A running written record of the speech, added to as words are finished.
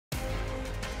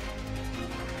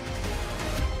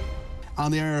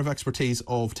And the area of expertise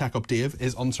of Tech Up Dave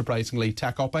is unsurprisingly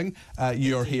Tech Upping.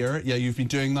 You're here. Yeah, you've been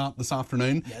doing that this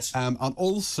afternoon. Yes. And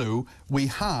also, we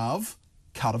have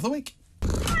Cat of the Week.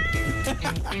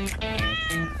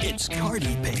 It's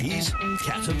Cardi B's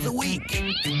Cat of the Week.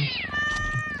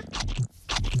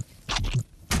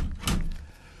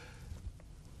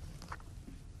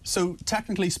 So,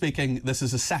 technically speaking, this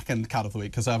is a second Cat of the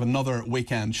Week because I have another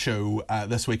weekend show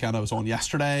this weekend. I was on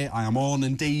yesterday. I am on,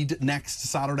 indeed, next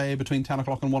Saturday between 10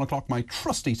 o'clock and 1 o'clock. My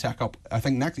trusty Tech Up. I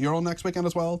think you're on next weekend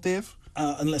as well, Dave?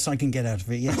 Unless I can get out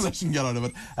of it, yes. Unless you can get out of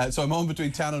it. So I'm on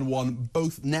between 10 and 1,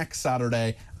 both next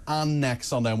Saturday and next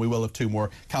Sunday, and we will have 2 more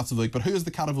Cats of the Week. But who is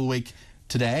the Cat of the Week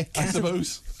today, I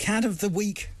suppose? Cat of the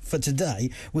Week for today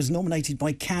was nominated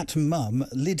by cat mum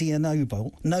Lydia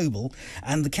Noble,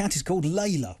 and the cat is called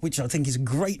Layla, which I think is a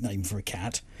great name for a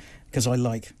cat, because I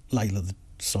like Layla, the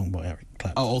song by Eric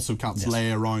Clapton. Oh, also cats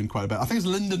lay around quite a bit. I think it's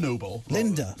Linda Noble.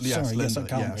 Linda, sorry, yes, I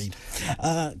can't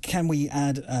read. Can we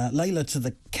add Layla to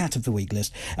the Cat of the Week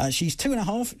list? She's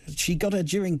 2.5. She got her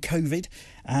during COVID,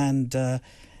 and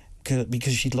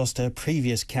because she'd lost her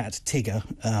previous cat, Tigger.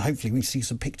 Hopefully we see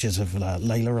some pictures of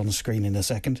Layla on the screen in a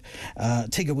second.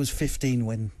 Tigger was 15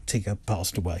 when Tigger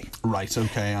passed away. Right,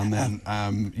 okay, and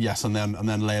then yes, and then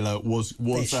Layla was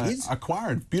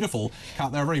acquired. Beautiful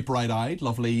cat there, very bright-eyed,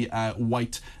 lovely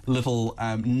white little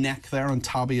neck there, and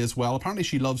tabby as well. Apparently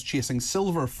she loves chasing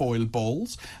silver foil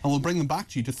balls, and we'll bring them back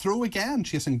to you to throw again,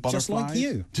 chasing butterflies. Just like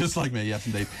you. Just like me, yes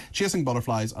indeed. Chasing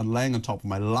butterflies and laying on top of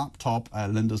my laptop,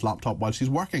 Linda's laptop, while she's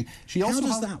working. She also How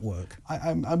does that work?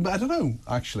 I don't know,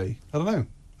 actually. I don't know.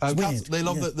 Cats, they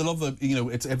love the you know,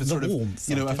 if it's sort of warmth,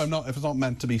 you know, if it's not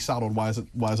meant to be saddled, why is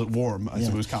it warm? I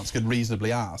suppose cats could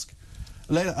reasonably ask.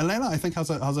 Layla, I think has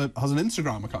an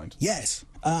Instagram account. Yes,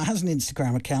 has an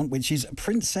Instagram account which is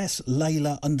Princess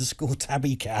Layla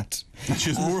 _Tabby Cat. She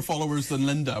has more followers than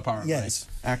Linda, apparently. Yes,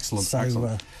 excellent. So,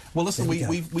 excellent. Well, listen,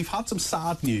 we've had some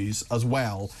sad news as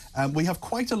well. We have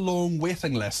quite a long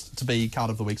waiting list to be Cat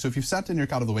of the Week. So if you've sent in your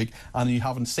Cat of the Week and you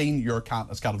haven't seen your cat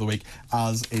as Cat of the Week,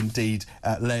 as indeed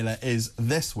Layla is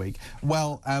this week,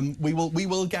 well, we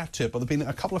will get to it. But there've been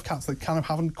a couple of cats that kind of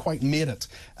haven't quite made it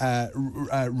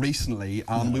recently,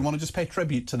 and we want to just pay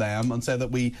tribute to them and say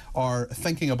that we are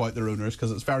thinking about their owners,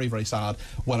 because it's very, very sad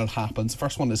when it happens. The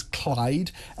first one is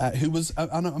Clyde, who was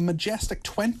a majestic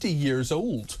 20 years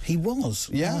old. He was.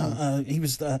 Yeah. He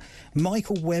was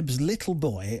Michael Webb's little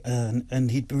boy, and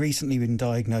he'd recently been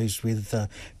diagnosed with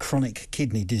chronic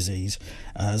kidney disease,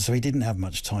 so he didn't have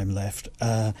much time left.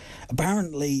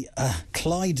 Apparently,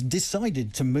 Clyde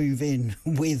decided to move in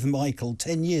with Michael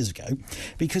 10 years ago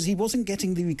because he wasn't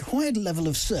getting the required level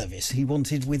of service he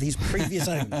wanted with his previous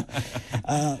owner.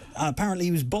 Apparently,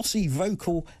 he was bossy,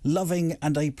 vocal, loving,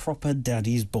 and a proper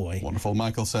daddy's boy. Wonderful.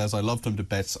 Michael says, I loved him to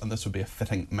bits, and this would be a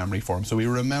fitting memory for him. So we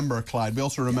remember Clyde. We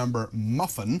also remember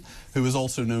Muffin, who is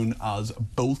also known as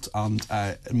Bolt, and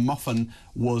Muffin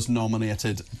was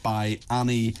nominated by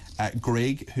Annie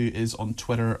Grigg, who is on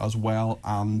Twitter as well,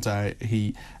 and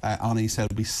Annie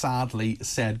said, we sadly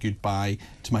said goodbye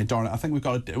to my darling. I think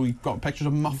we've got pictures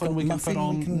of Muffin we can put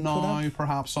on now,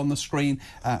 perhaps on the screen.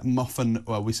 Muffin,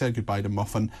 well, we said goodbye to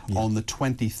Muffin on the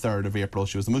 23rd of April.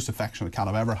 She was the most affectionate cat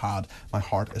I've ever had. My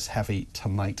heart is heavy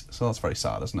tonight. So that's very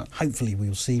sad, isn't it? Hopefully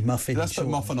we'll see Muffin. Let's put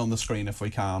Muffin on the screen if we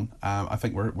can. I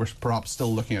think we're perhaps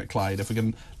still looking at Clyde. If we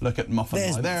can look at Muffin.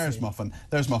 There's Muffin.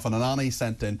 There's Muffin, and Annie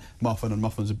sent in Muffin, and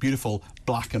Muffin's a beautiful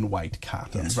black and white cat.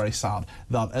 Yes. And it's very sad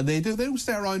that they don't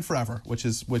stay around forever, which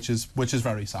is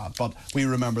very sad. But we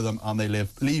remember them, and they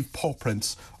leave paw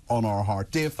prints on our heart.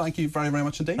 Dave, thank you very, very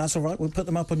much indeed. That's all right. We'll put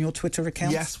them up on your Twitter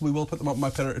account. Yes, we will put them up on my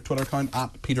Twitter account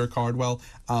at Peter Cardwell,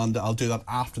 and I'll do that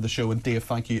after the show. And Dave,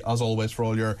 thank you as always for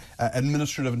all your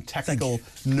administrative and technical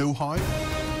know-how.